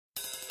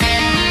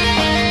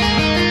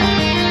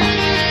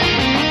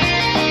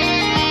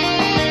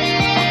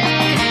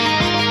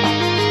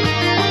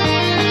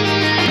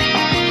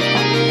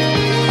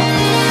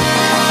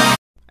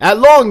At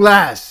long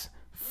last,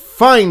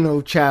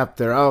 final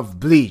chapter of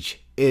Bleach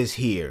is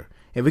here,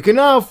 and we can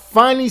now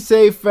finally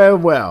say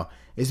farewell.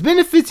 It's been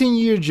a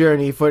 15-year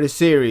journey for the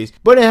series,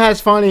 but it has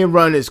finally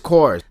run its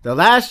course. The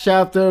last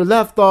chapter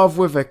left off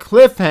with a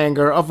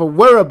cliffhanger of a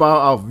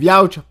whereabout of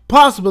Youch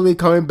possibly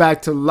coming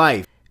back to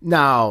life.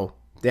 Now,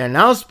 the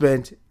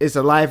announcement is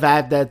a live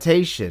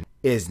adaptation.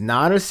 It's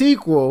not a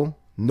sequel,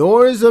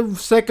 nor is a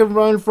second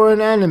run for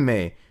an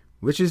anime,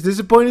 which is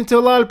disappointing to a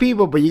lot of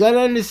people, but you gotta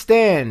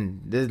understand,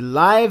 the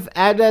live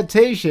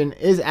adaptation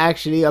is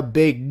actually a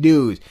big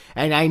news.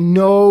 And I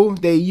know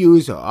they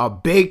use a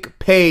big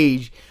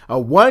page, a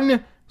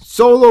one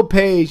solo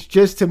page,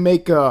 just to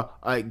make a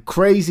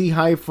crazy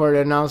hype for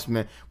the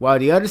announcement. While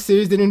the other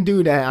series didn't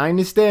do that, I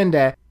understand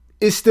that.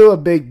 It's still a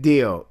big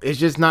deal. It's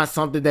just not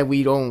something that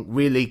we don't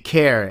really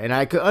care. And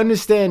I could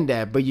understand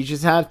that, but you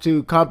just have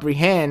to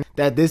comprehend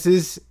that this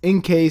is,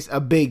 in case, a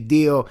big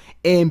deal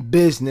in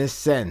business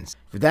sense.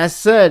 With that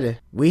said,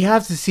 we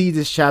have to see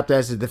this chapter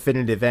as a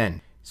definitive end.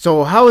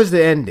 So how is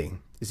the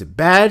ending? Is it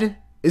bad?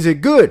 Is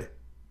it good?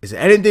 Is it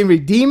anything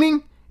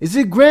redeeming? Is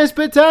it grand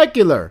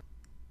spectacular?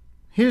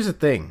 Here's the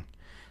thing.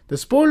 The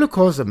spoiler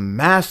caused a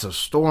massive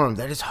storm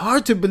that it's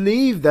hard to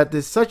believe that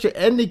such an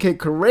ending can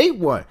create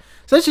one,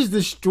 such as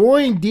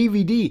destroying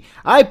DVD.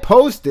 I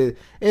posted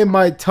in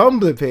my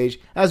Tumblr page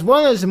as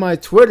well as in my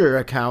Twitter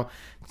account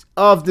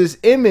of this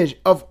image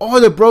of all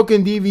the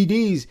broken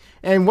DVDs,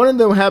 and one of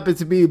them happened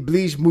to be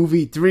Bleach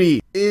Movie 3.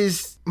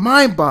 Is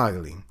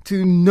mind-boggling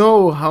to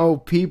know how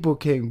people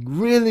can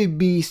really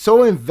be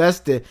so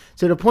invested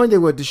to the point they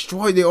would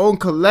destroy their own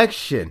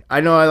collection.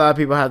 I know a lot of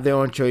people have their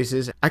own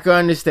choices. I can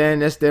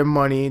understand that's their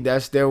money,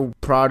 that's their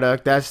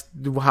product, that's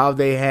how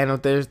they handle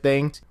their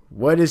things.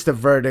 What is the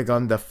verdict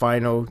on the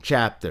final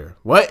chapter?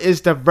 What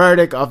is the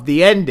verdict of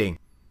the ending?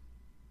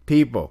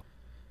 People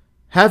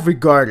have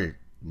regarded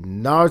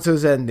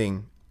Naruto's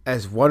ending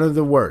as one of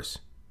the worst.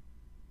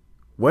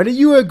 Whether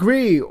you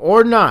agree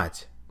or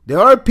not, there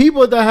are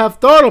people that have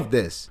thought of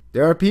this.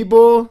 There are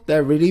people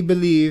that really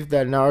believe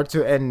that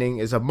Naruto ending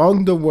is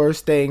among the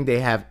worst thing they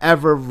have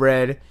ever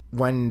read.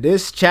 When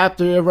this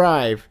chapter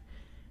arrived,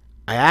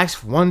 I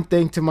asked one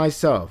thing to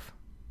myself.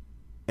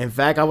 In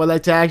fact, I would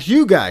like to ask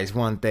you guys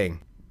one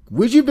thing.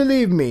 Would you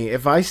believe me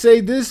if I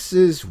say this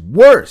is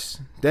worse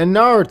than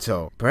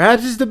Naruto?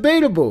 Perhaps it's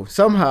debatable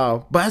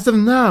somehow, but as of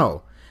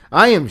now,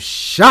 I am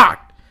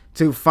shocked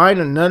to find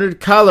another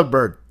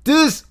caliber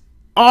this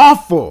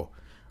awful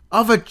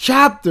of a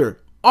chapter,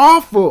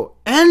 awful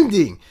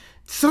ending,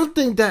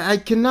 something that I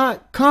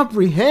cannot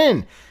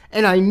comprehend.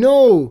 And I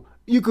know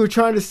you could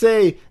try to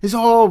say it's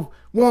all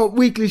one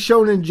Weekly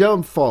Shonen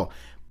Jump fault,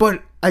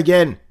 but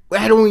again,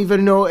 I don't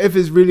even know if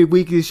it's really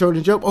Weekly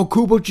Shonen Jump or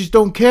Kubo just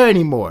don't care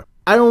anymore.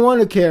 I don't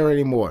want to care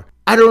anymore.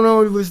 I don't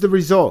know if it was the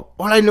result.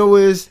 All I know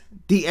is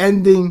the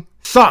ending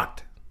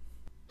sucked.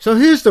 So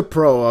here's the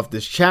pro of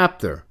this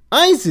chapter.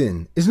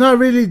 Aizen is not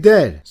really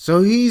dead,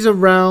 so he's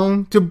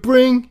around to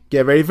bring,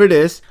 get ready for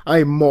this,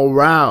 a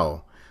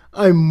moral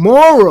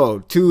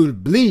to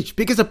Bleach,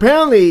 because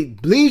apparently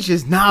Bleach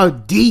is now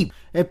deep.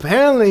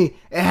 Apparently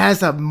it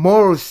has a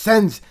moral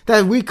sense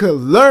that we could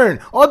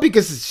learn, all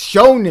because it's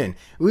shonen.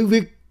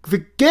 We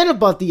forget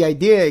about the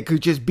idea it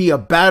could just be a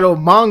battle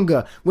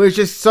manga where it's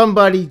just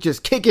somebody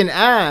just kicking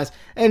ass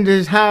and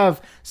just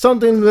have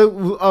something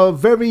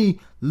very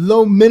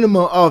low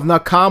minimum of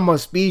Nakama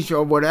speech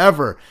or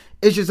whatever.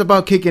 It's just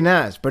about kicking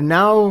ass. But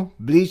now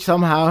Bleach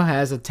somehow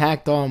has a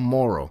tacked on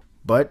moral.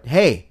 But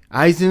hey,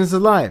 Aizen is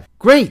alive.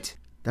 Great.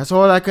 That's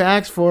all I could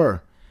ask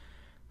for.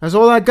 That's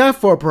all I got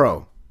for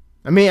pro.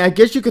 I mean, I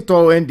guess you could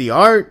throw in the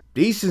art.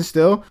 Decent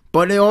still.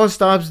 But it all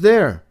stops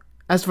there.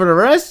 As for the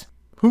rest,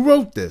 who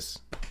wrote this?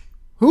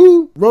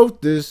 Who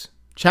wrote this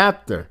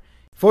chapter?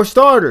 For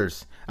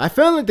starters, I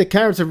felt like the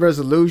character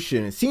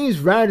resolution seems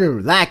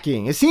rather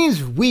lacking. It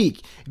seems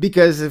weak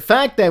because the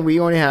fact that we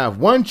only have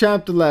one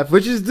chapter left,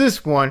 which is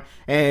this one,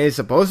 and it's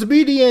supposed to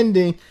be the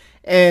ending,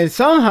 and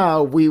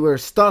somehow we were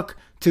stuck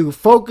to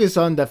focus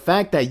on the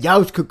fact that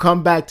Youch could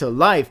come back to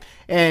life,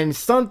 and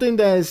something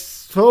that is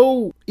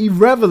so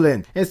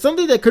irrelevant, and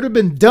something that could have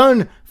been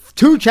done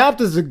 2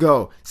 chapters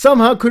ago,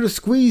 somehow could have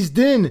squeezed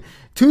in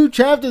 2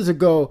 chapters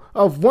ago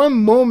of one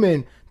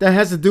moment that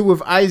has to do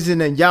with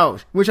Aizen and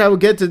Youch, which I will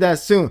get to that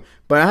soon.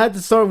 But I had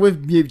to start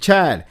with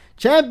Chad.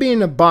 Chad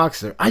being a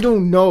boxer, I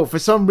don't know, for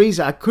some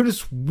reason I could have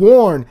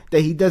sworn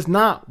that he does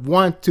not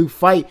want to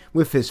fight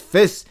with his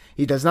fists.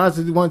 He does not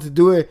want to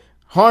do it,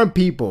 harm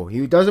people.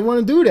 He doesn't want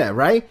to do that,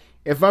 right?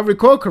 If I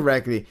recall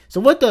correctly.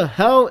 So what the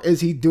hell is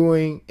he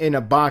doing in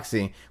a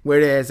boxing where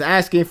there's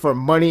asking for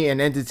money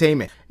and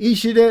entertainment?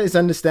 Ishida is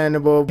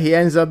understandable. He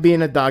ends up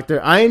being a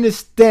doctor. I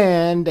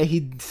understand that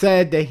he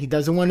said that he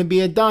doesn't want to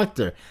be a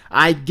doctor.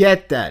 I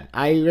get that.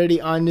 I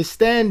already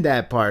understand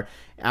that part.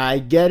 I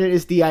get it.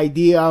 It's the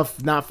idea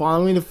of not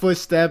following the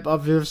footsteps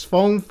of his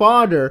own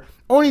father,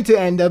 only to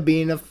end up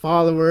being a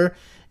follower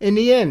in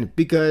the end,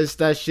 because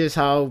that's just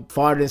how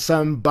father and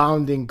son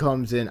bonding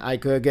comes in. I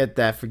could get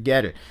that.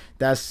 Forget it.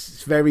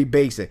 That's very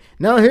basic.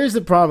 Now here's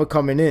the problem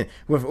coming in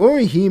with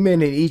Orihime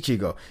and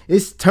Ichigo.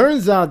 It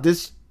turns out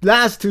this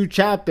last two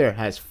chapters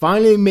has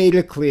finally made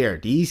it clear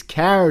these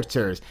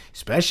characters,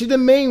 especially the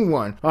main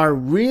one, are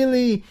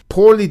really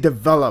poorly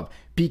developed,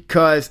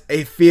 because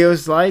it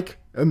feels like,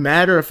 a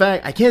matter of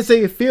fact, I can't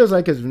say it feels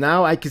like, because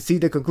now I can see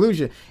the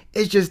conclusion.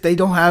 It's just they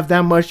don't have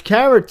that much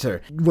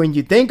character. When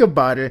you think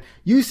about it,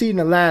 you see in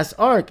the last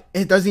arc,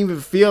 it doesn't even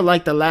feel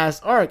like the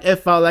last arc. It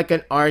felt like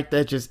an arc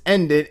that just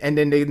ended, and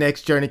then the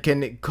next journey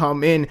can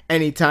come in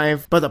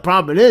anytime. But the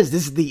problem is,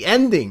 this is the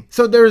ending,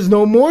 so there is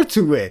no more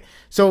to it.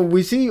 So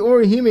we see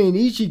Orihime and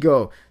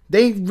Ichigo.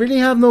 They really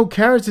have no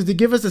character to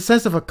give us a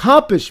sense of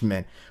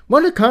accomplishment.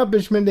 What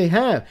accomplishment they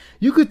have?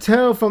 You could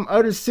tell from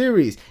other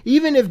series,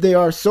 even if they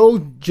are so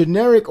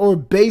generic or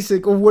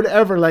basic or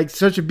whatever, like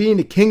such as being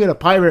the king of the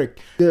pirate,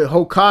 the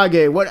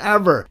Hokage,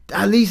 whatever.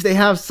 At least they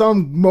have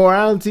some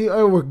morality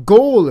or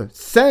goal,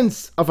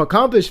 sense of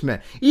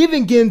accomplishment.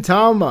 Even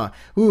Gintama,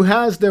 who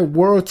has their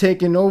world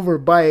taken over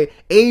by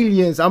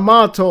aliens,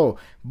 Amato,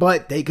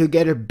 but they could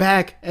get it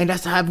back, and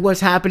that's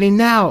what's happening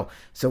now.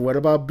 So what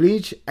about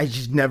Bleach? I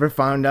just never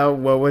found out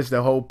what was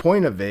the whole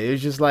point of it. It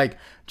was just like,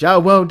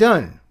 job well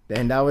done,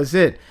 and that was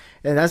it.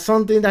 And that's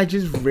something that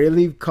just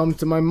really comes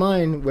to my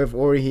mind with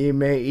Orihime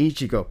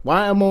Ichigo.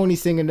 Why I'm only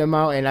singling them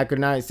out and I could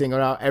not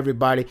single out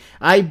everybody.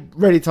 I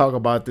already talked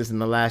about this in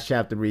the last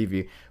chapter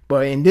review,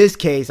 but in this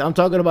case I'm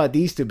talking about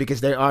these two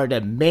because they are the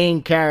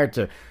main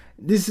character.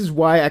 This is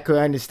why I could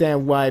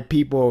understand why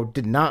people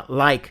did not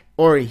like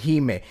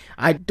Orihime.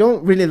 I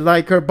don't really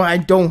like her, but I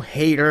don't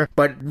hate her.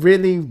 But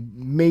really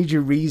major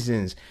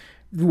reasons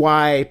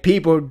why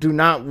people do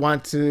not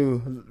want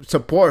to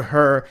support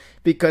her,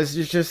 because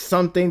it's just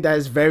something that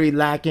is very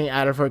lacking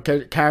out of her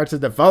character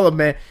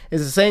development.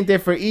 It's the same thing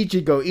for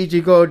Ichigo.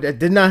 Ichigo that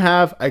did not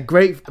have a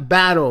great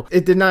battle.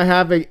 It did not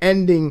have an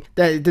ending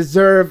that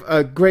deserved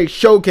a great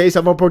showcase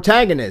of a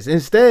protagonist.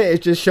 Instead,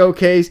 it just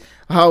showcased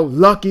how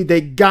lucky they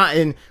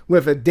gotten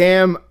with a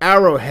damn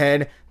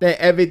arrowhead that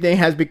everything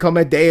has become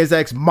a Deus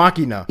Ex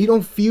Machina. You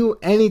don't feel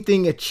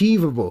anything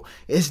achievable.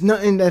 It's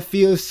nothing that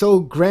feels so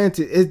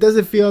granted. It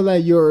doesn't feel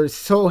like you're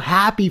so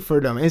happy for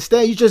them.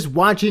 Instead, you're just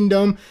watching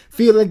them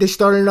feel like they're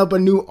starting up a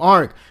new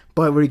arc.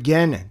 But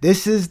again,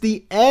 this is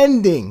the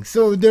ending,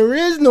 so there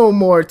is no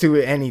more to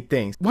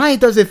anything. Why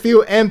does it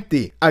feel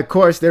empty? Of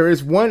course, there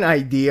is one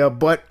idea,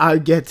 but I'll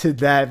get to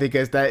that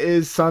because that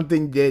is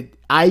something that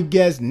I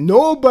guess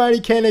nobody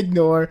can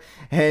ignore,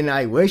 and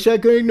I wish I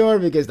could ignore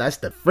it because that's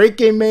the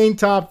freaking main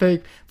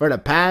topic for the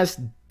past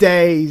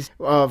days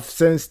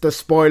since the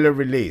spoiler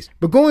release.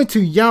 But going to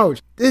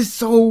Youch is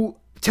so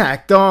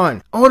tacked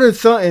on. All of a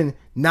sudden,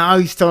 now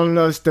he's telling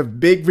us the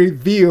big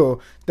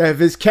reveal that of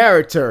his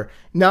character.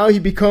 Now he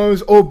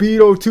becomes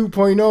Obito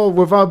 2.0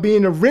 without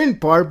being a Rin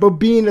part, but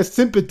being a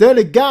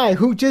sympathetic guy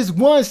who just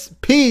wants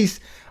peace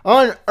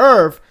on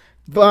Earth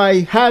by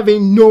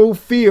having no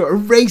fear,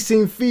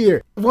 erasing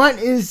fear. What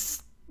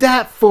is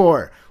that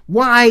for?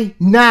 Why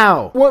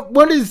now?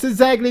 What is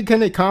exactly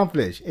can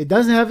accomplish? It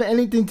doesn't have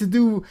anything to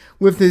do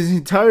with his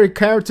entire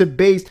character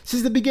base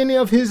since the beginning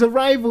of his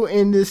arrival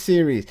in this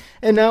series.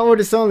 And now all of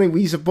a sudden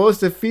we're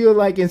supposed to feel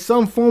like in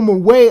some form or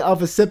way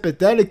of a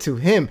sympathetic to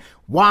him.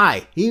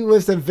 Why? He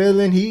was the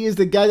villain. He is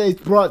the guy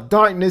that brought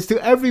darkness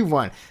to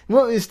everyone.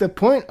 What is the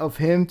point of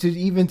him to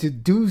even to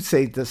do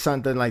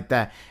something like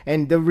that?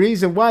 And the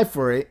reason why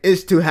for it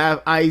is to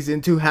have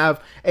Aizen, to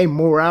have a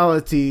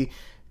morality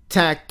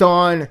tacked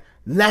on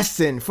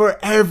lesson for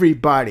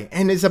everybody,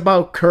 and it's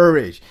about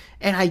courage.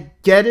 And I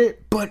get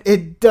it, but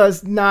it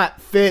does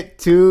not fit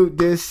to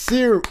this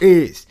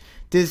series.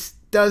 This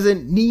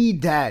doesn't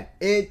need that.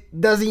 It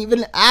doesn't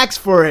even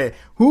ask for it.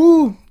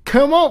 Who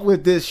come up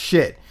with this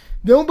shit?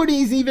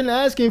 Nobody's even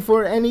asking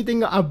for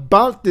anything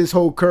about this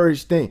whole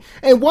courage thing.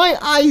 And why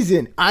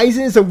Aizen?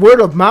 Aizen is a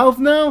word of mouth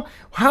now?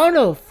 How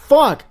the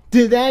fuck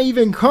did that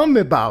even come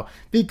about?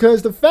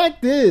 Because the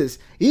fact is,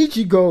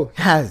 Ichigo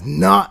has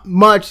not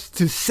much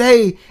to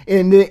say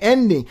in the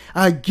ending.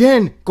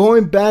 Again,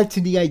 going back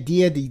to the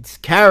idea these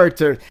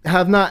characters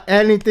have not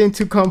anything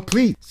to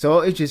complete. So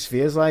it just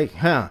feels like,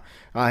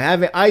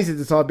 having Aizen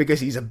to talk because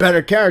he's a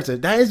better character.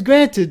 That is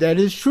granted, that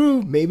is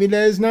true. Maybe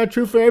that is not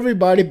true for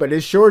everybody, but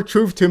it's sure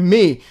truth to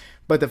me.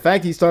 But the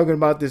fact he's talking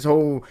about this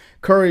whole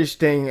courage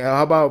thing,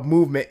 how about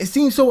movement, it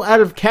seems so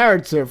out of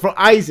character for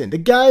Aizen, the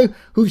guy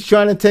who's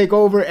trying to take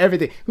over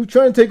everything, who's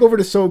trying to take over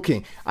the Soul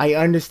King. I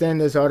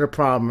understand there's other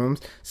problems,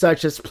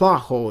 such as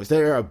plot holes.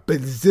 There are a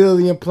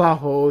bazillion plot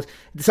holes.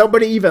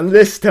 Somebody even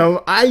lists them.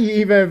 I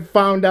even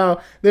found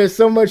out there's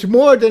so much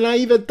more than I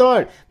even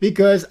thought,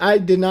 because I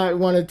did not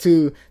want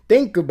to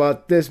think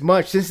about this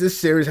much since this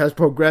series has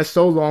progressed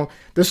so long.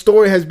 The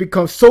story has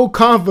become so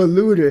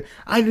convoluted.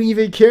 I don't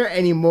even care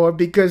anymore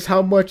because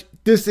how much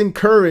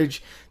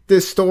disencouraged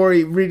this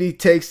story really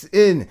takes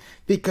in,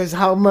 because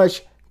how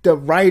much the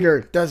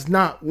writer does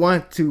not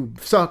want to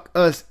suck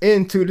us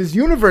into this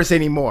universe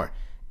anymore.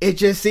 It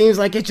just seems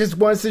like it just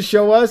wants to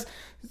show us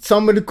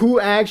some of the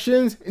cool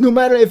actions, no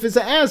matter if it's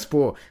an ass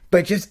pull,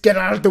 but just get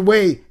out of the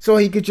way so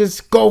he could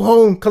just go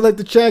home, collect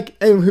the check,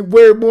 and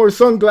wear more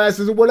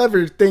sunglasses or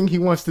whatever thing he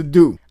wants to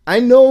do. I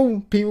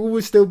know people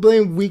will still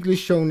blame Weekly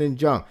Shonen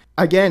Jump.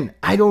 Again,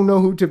 I don't know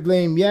who to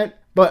blame yet,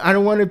 but I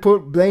don't want to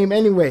put blame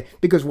anyway,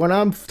 because what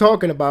I'm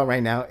talking about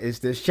right now is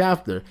this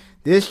chapter.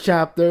 This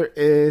chapter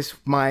is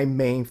my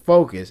main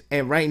focus.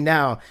 And right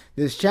now,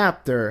 this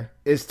chapter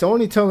is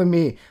only telling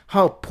me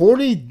how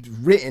poorly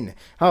written,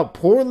 how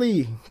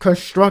poorly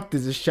constructed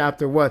this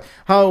chapter was,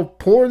 how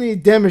poorly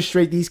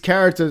demonstrate these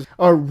characters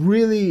are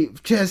really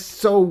just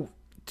so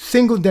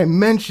single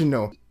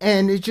dimensional.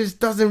 And it just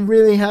doesn't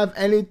really have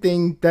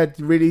anything that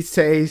really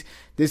says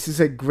this is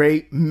a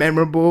great,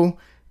 memorable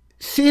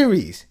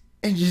series.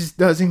 It just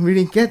doesn't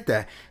really get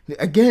that.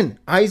 Again,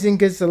 Aizen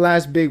gets the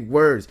last big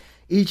words.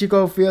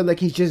 Ichigo feels like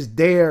he's just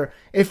there.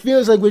 It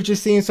feels like we're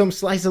just seeing some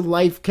slice of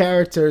life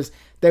characters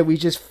that we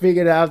just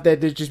figured out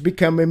that they're just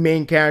becoming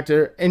main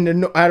character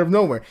out of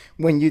nowhere.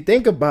 When you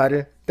think about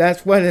it,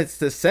 that's what it's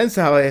the sense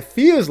of how it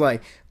feels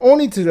like.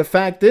 Only to the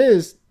fact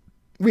is,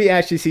 we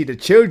actually see the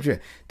children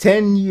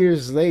 10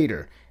 years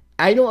later.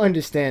 I don't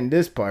understand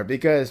this part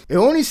because it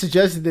only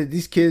suggested that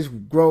these kids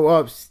grow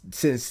up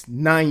since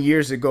 9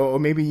 years ago or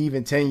maybe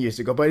even 10 years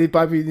ago, but it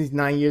probably is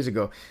 9 years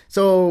ago.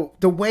 So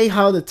the way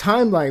how the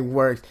timeline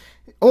works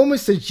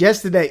almost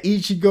suggested that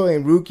Ichigo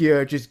and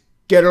Rukia just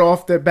get it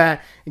off their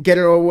bat and get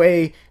it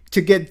away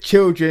to get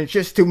children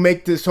just to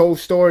make this whole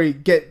story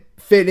get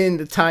fit in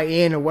to tie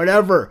in or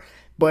whatever.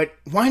 But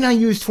why not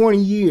use 20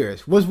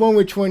 years? What's wrong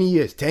with 20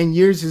 years? 10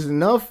 years is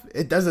enough?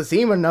 It doesn't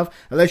seem enough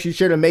unless you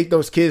should have made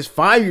those kids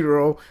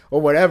 5-year-old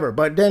or whatever.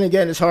 But then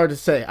again, it's hard to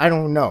say. I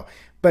don't know.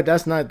 But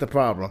that's not the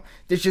problem.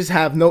 They just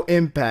have no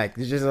impact.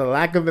 There's just a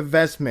lack of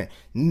investment.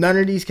 None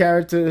of these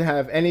characters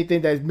have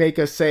anything that make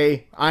us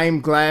say,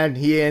 I'm glad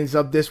he ends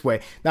up this way.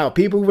 Now,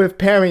 people with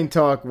parent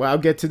talk, well, I'll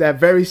get to that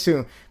very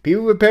soon.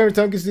 People with parent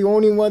talk is the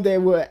only one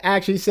that will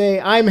actually say,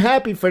 I'm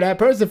happy for that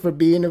person for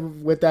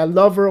being with that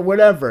lover or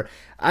whatever.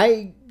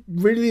 I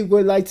really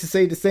would like to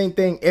say the same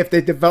thing if they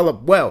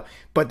develop well,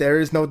 but there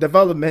is no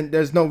development.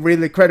 There's no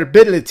really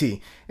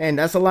credibility, and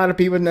that's a lot of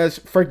people that's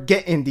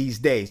forgetting these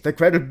days, the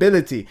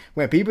credibility.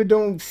 When people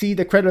don't see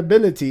the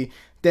credibility,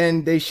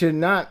 then they should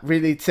not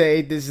really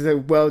say this is a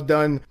well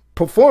done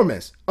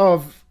performance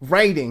of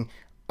writing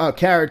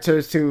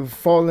characters to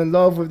fall in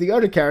love with the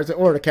other character,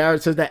 or the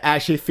character that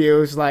actually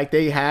feels like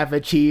they have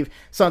achieved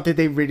something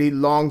they really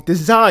long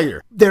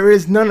desire. There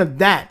is none of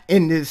that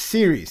in this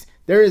series.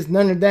 There is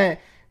none of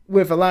that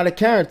with a lot of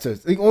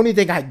characters. The only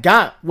thing I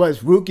got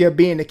was Rukia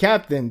being the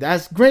captain.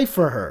 That's great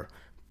for her.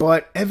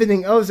 But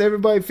everything else,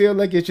 everybody feels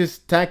like it's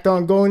just tacked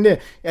on going there.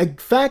 The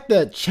fact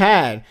that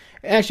Chad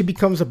actually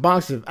becomes a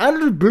boxer out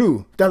of the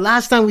blue. The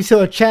last time we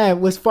saw Chad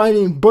was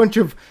fighting a bunch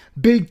of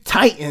big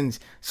titans,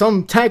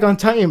 some Attack on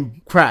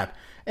Titan crap.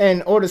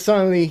 And all of a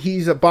sudden,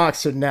 he's a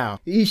boxer now.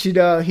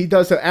 Ishida, he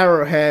does the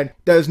arrowhead.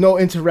 There's no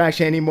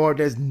interaction anymore.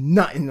 There's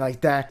nothing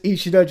like that.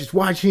 Ishida just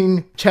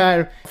watching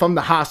Chad from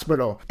the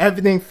hospital.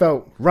 Everything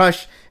felt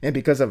rushed. And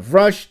because of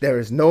rush, there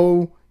is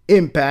no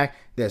impact.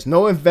 There's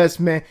no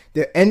investment.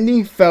 The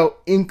ending felt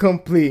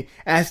incomplete,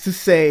 as to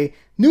say,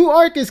 new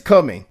arc is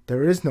coming.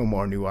 There is no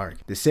more new arc.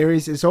 The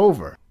series is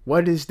over.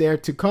 What is there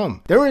to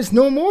come? There is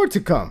no more to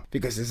come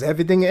because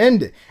everything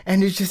ended.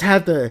 And it just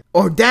had the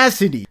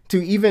audacity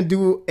to even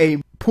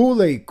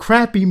pull a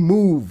crappy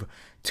move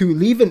to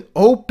leave it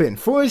open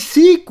for a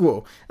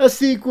sequel. A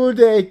sequel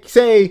that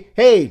say,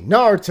 hey,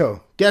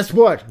 Naruto, guess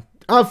what?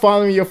 I'm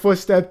following your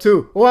footstep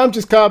too. Or I'm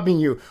just copying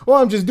you. Or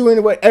I'm just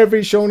doing what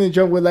every Shonen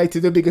Jump would like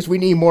to do because we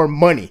need more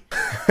money.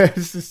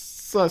 This is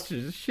such a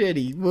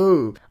shitty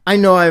move. I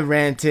know I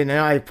ranted and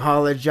I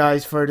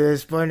apologize for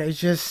this, but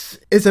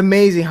it's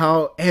amazing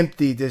how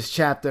empty this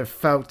chapter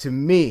felt to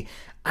me.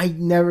 I've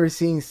never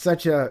seen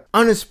such a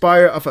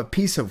uninspired of a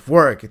piece of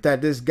work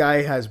that this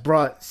guy has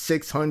brought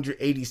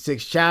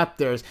 686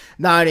 chapters,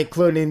 not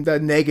including the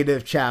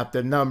negative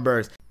chapter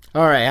numbers.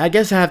 Alright, I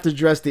guess I have to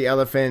address the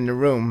elephant in the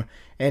room,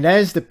 and that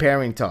is the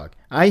pairing talk.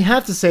 I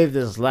have to save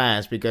this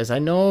last because I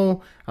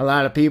know a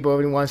lot of people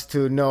wants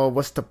to know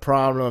what's the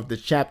problem of the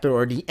chapter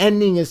or the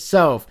ending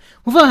itself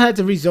without having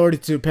to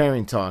resort to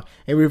pairing talk.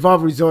 And we've all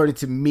resorted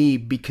to me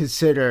be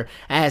considered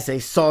as a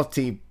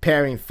salty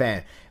pairing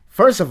fan.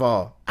 First of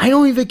all, I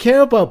don't even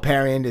care about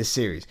pairing in this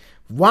series.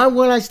 Why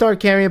would I start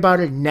caring about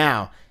it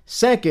now?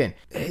 Second,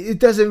 it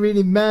doesn't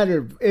really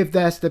matter if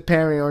that's the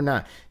pairing or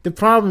not. The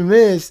problem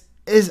is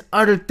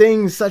other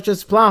things such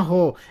as plot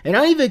hole, and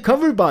I even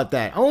covered about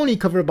that. I only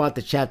covered about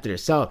the chapter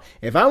itself.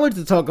 If I were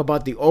to talk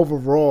about the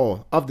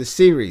overall of the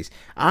series,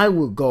 I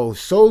would go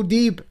so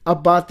deep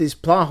about these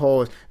plot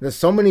holes. There's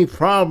so many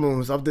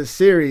problems of the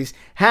series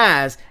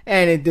has,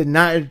 and it did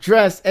not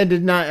address and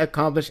did not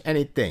accomplish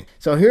anything.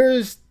 So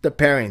here's the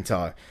pairing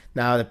talk.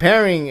 Now the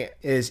pairing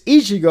is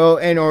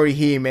Ichigo and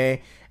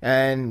Orihime,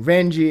 and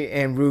Renji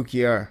and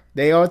Rukia.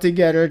 They all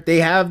together, they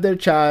have their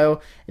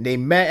child, and they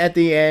met at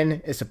the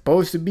end. It's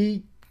supposed to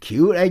be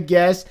cute, I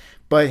guess,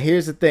 but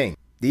here's the thing.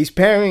 These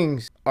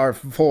pairings are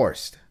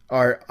forced.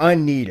 are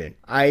unneeded.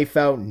 I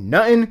felt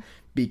nothing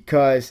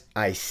because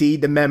I see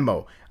the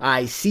memo.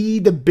 I see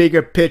the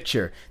bigger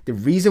picture. The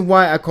reason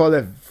why I call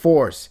it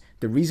force,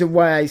 the reason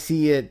why I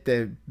see it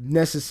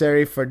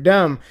necessary for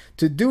them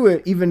to do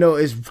it, even though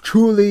it's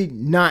truly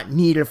not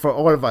needed for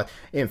all of us.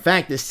 In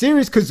fact, the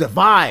series could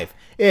survive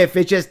if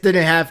it just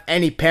didn't have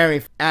any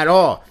pairing at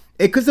all.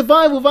 It could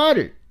survive without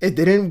it. It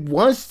didn't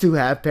want to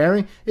have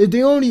pairing.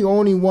 They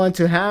only want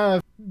to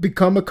have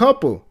become a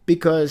couple,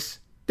 because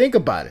think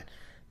about it.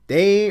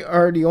 They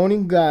are the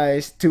only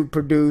guys to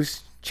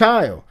produce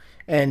child,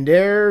 and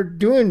they're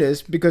doing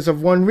this because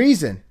of one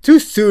reason: to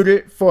suit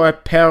it for a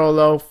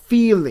parallel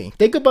feeling.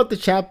 Think about the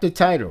chapter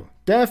title,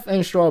 Death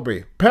and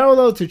Strawberry,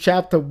 parallel to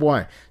chapter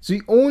 1. So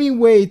the only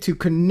way to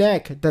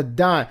connect the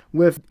dot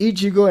with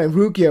Ichigo and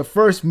Rukia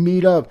first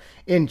meet up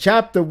in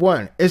chapter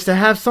 1 is to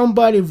have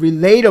somebody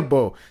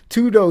relatable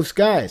to those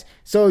guys.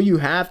 So you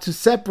have to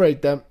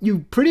separate them. You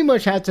pretty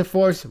much have to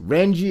force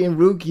Renji and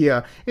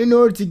Rukia in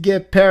order to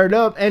get paired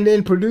up and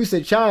then produce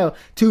a child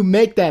to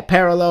make that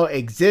parallel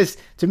exist,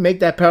 to make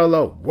that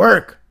parallel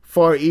work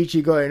for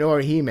Ichigo and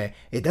Orihime.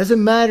 It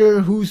doesn't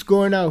matter who's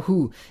going out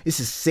who. It's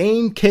the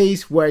same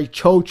case where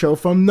Chocho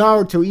from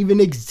Naruto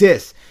even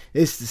exists.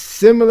 It's a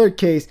similar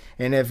case,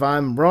 and if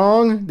I'm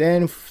wrong,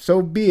 then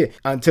so be it.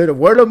 Until the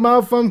word of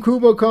mouth from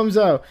Kubo comes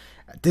out,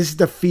 this is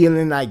the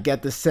feeling I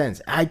get, the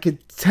sense. I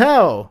could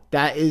tell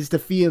that is the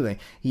feeling.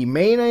 He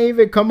may not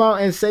even come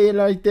out and say it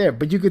right there,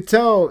 but you could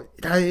tell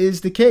that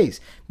is the case,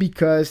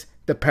 because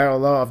the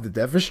parallel of the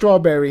Death of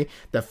Strawberry,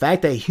 the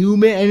fact that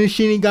Human and the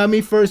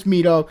Shinigami first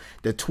meet up.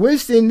 The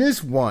twist in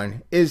this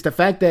one is the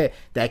fact that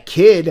that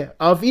kid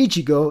of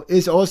Ichigo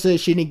is also a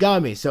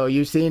Shinigami. So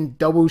you're seeing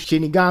double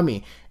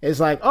Shinigami. It's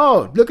like,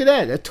 oh, look at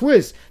that, a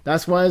twist.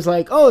 That's why it's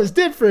like, oh, it's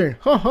different.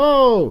 Ho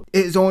ho.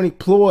 It's only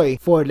ploy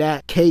for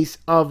that case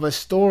of a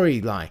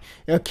storyline,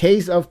 a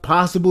case of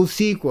possible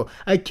sequel,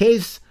 a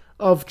case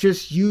of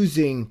just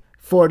using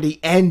for the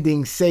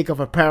ending sake of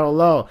a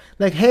parallel.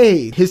 Like,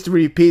 hey,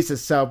 history repeats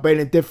itself, but in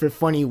a different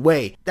funny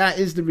way. That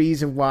is the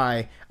reason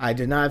why I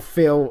did not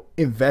feel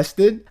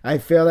invested. I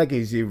feel like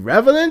it's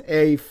irrelevant.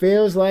 It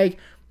feels like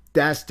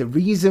that's the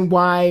reason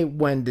why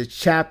when the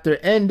chapter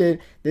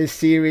ended, this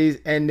series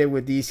ended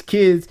with these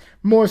kids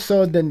more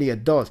so than the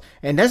adults.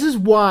 And this is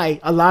why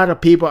a lot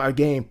of people are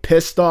getting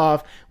pissed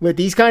off with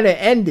these kind of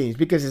endings,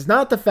 because it's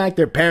not the fact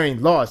their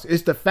parent lost,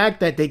 it's the fact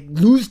that they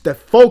lose the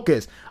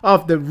focus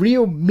of the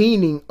real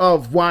meaning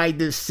of why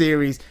this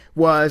series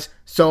was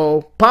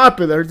so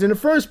popular in the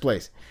first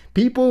place.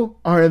 People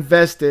are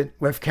invested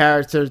with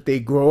characters they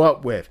grow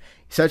up with,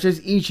 such as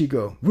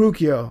Ichigo,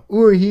 Rukia,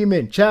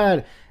 Urahime,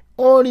 Chad,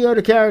 all the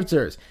other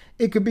characters.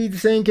 It could be the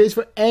same case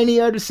for any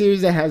other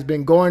series that has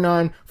been going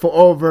on for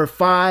over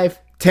 5,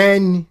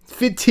 10,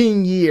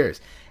 15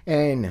 years.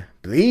 And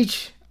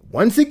Bleach,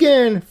 once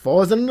again,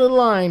 falls under the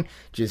line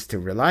just to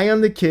rely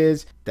on the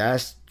kids.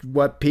 That's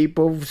what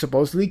people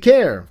supposedly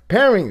care.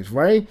 Pairings,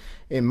 right?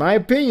 In my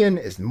opinion,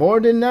 it's more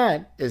than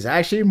that. It's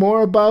actually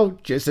more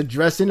about just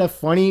addressing a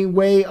funny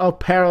way of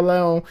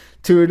parallel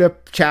to the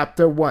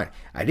chapter 1.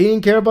 I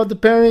didn't care about the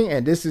pairing,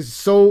 and this is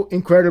so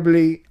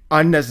incredibly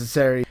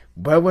unnecessary.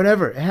 But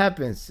whatever, it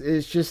happens.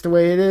 It's just the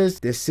way it is.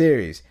 This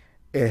series,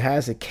 it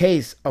has a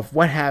case of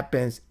what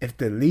happens if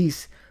the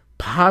least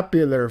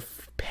popular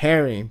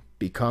pairing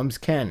becomes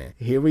canon.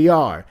 Here we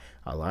are.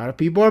 A lot of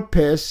people are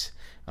pissed.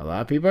 A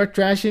lot of people are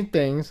trashing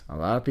things. A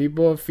lot of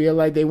people feel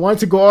like they want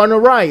to go on a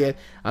riot.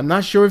 I'm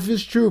not sure if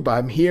it's true, but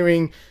I'm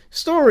hearing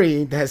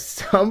story that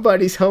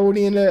somebody's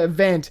holding an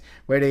event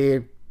where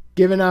they're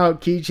giving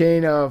out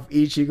keychain of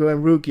Ichigo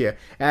and Rukia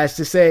as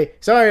to say,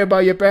 sorry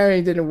about your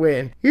pairing didn't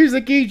win. Here's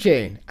the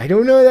keychain. I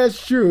don't know if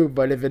that's true,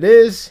 but if it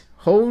is,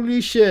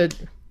 holy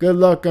shit, good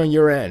luck on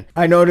your end.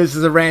 I know this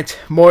is a rant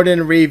more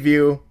than a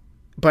review,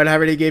 but I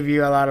already gave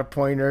you a lot of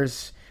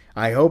pointers.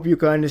 I hope you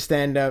can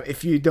understand them.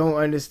 If you don't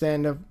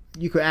understand them,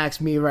 you could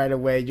ask me right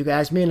away. You can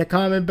ask me in the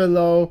comment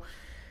below.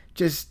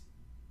 Just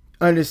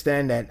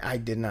understand that I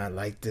did not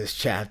like this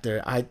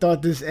chapter. I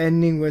thought this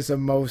ending was the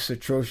most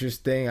atrocious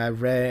thing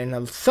I've read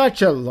in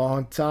such a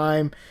long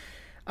time.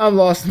 I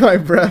lost my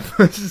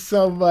breath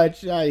so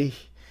much.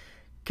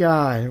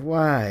 God,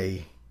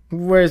 why?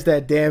 Where's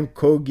that damn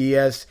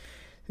Kogi-esque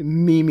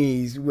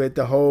memes with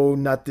the whole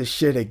not the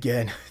shit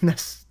again?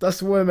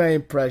 That's what my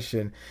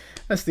impression.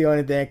 That's the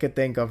only thing I could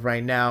think of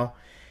right now.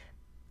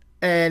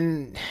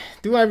 And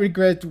do I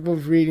regret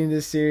reading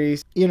this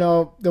series? You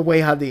know, the way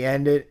how they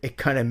ended, it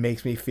kind of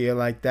makes me feel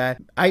like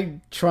that.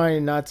 I try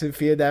not to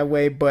feel that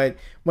way, but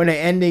when the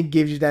ending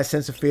gives you that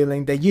sense of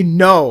feeling that you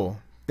know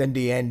then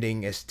the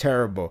ending is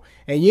terrible.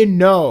 And you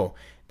know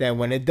that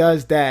when it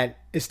does that,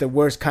 it's the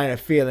worst kind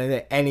of feeling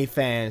that any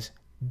fans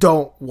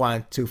don't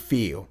want to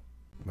feel.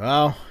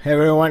 Well,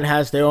 everyone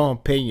has their own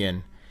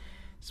opinion.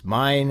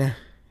 Mine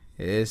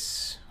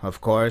is,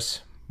 of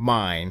course,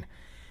 mine.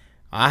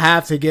 I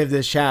have to give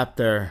this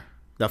chapter,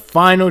 the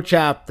final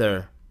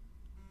chapter,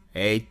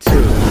 a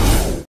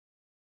 2.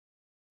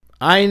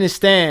 I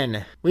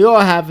understand we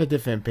all have a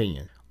different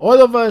opinion.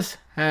 All of us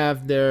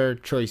have their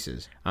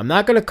choices. I'm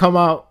not going to come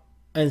out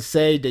and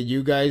say that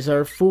you guys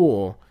are a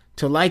fool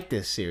to like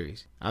this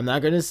series. I'm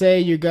not gonna say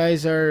you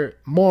guys are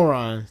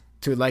morons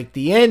to like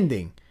the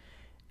ending.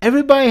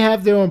 Everybody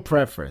have their own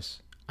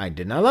preference. I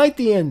did not like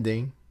the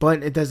ending,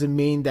 but it doesn't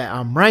mean that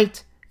I'm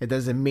right. It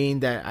doesn't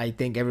mean that I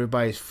think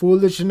everybody's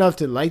foolish enough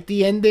to like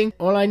the ending.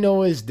 All I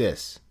know is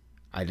this.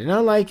 I did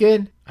not like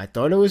it. I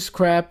thought it was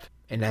crap,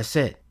 and that's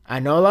it. I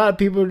know a lot of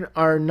people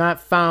are not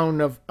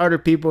fond of other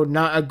people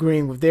not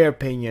agreeing with their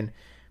opinion,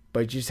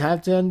 but you just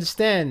have to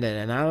understand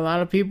that not a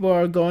lot of people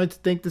are going to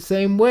think the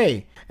same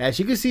way. As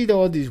you can see,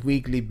 all these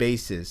weekly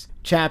basis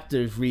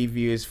chapters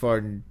reviews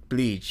for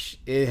Bleach,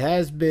 it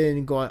has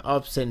been going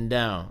ups and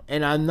down,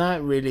 and I'm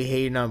not really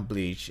hating on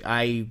Bleach.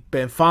 I've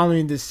been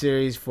following this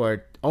series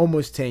for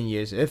almost 10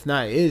 years, if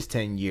not it is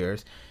 10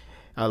 years.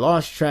 I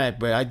lost track,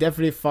 but I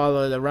definitely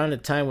followed around the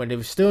time when they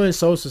were still in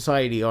Soul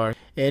Society, or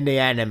in the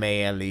anime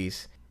at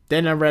least.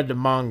 Then I read the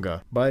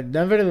manga. But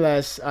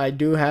nevertheless, I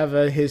do have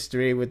a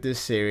history with this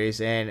series,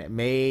 and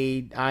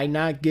may I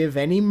not give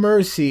any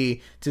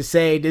mercy to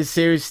say this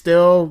series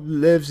still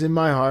lives in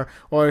my heart,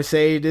 or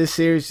say this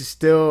series is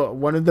still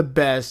one of the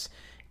best.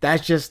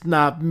 That's just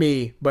not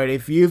me. But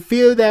if you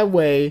feel that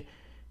way,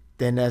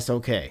 then that's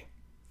okay.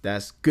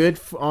 That's good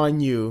on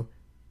you,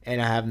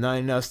 and I have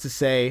nothing else to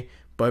say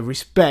but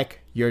respect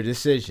your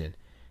decision.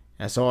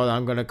 That's all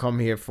I'm gonna come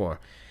here for.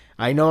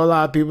 I know a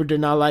lot of people do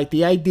not like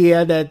the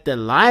idea that the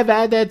live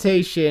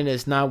adaptation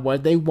is not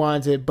what they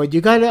wanted, but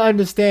you gotta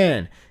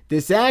understand,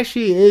 this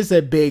actually is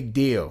a big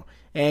deal.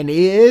 And it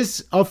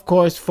is, of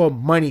course, for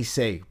money's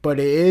sake, but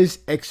it is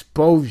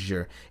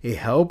exposure. It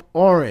helped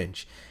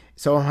Orange.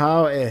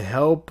 Somehow it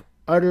helped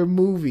other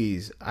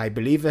movies. I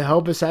believe it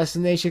helped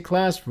Assassination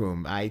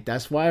Classroom.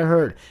 That's what I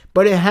heard.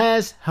 But it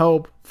has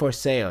help for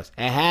sales.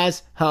 It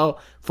has help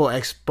for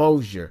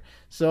exposure.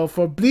 So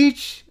for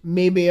Bleach,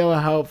 maybe it'll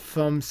help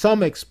from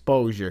some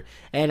exposure.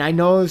 And I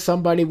know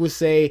somebody would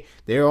say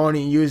they're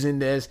only using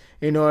this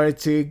in order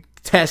to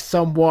test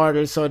some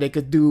water so they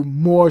could do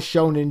more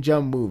Shonen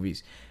Jump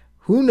movies.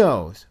 Who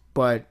knows?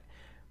 But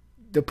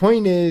the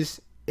point is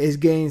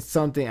getting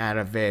something out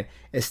of it.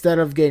 Instead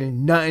of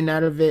getting nothing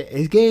out of it,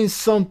 it's getting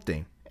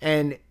something.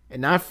 And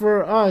not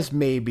for us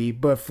maybe,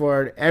 but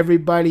for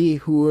everybody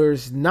who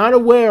is not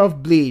aware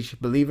of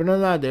Bleach. Believe it or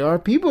not, there are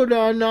people that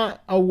are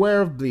not aware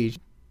of Bleach.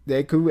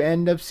 They could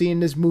end up seeing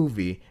this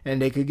movie, and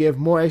they could give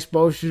more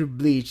exposure to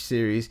Bleach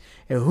series,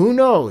 and who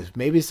knows,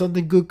 maybe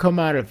something good come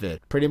out of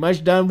it. Pretty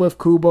much done with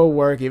Kubo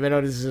work, even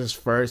though this is his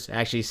first,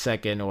 actually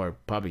second or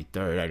probably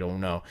third, I don't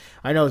know.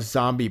 I know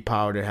Zombie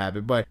Powder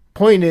happened, but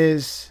point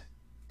is,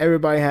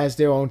 everybody has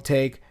their own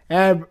take,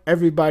 and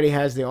everybody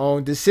has their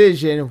own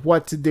decision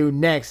what to do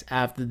next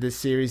after the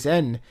series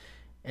end.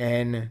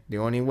 And the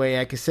only way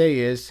I can say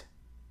is,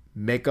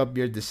 make up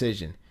your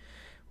decision.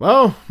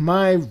 Well,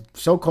 my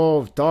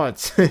so-called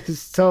thoughts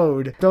is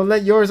told. Don't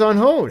let yours on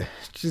hold.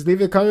 Just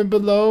leave a comment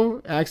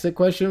below. Ask a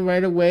question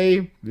right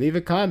away. Leave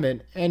a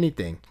comment.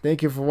 Anything.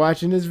 Thank you for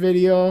watching this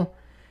video.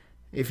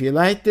 If you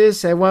like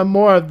this and want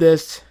more of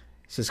this,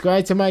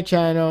 subscribe to my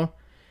channel.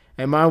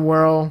 And my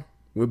world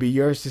will be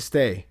yours to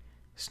stay.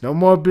 There's no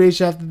more Bleach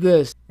after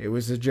this. It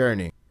was a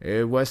journey.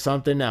 It was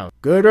something else.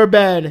 Good or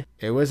bad,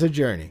 it was a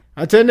journey.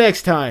 Until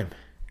next time,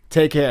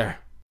 take care.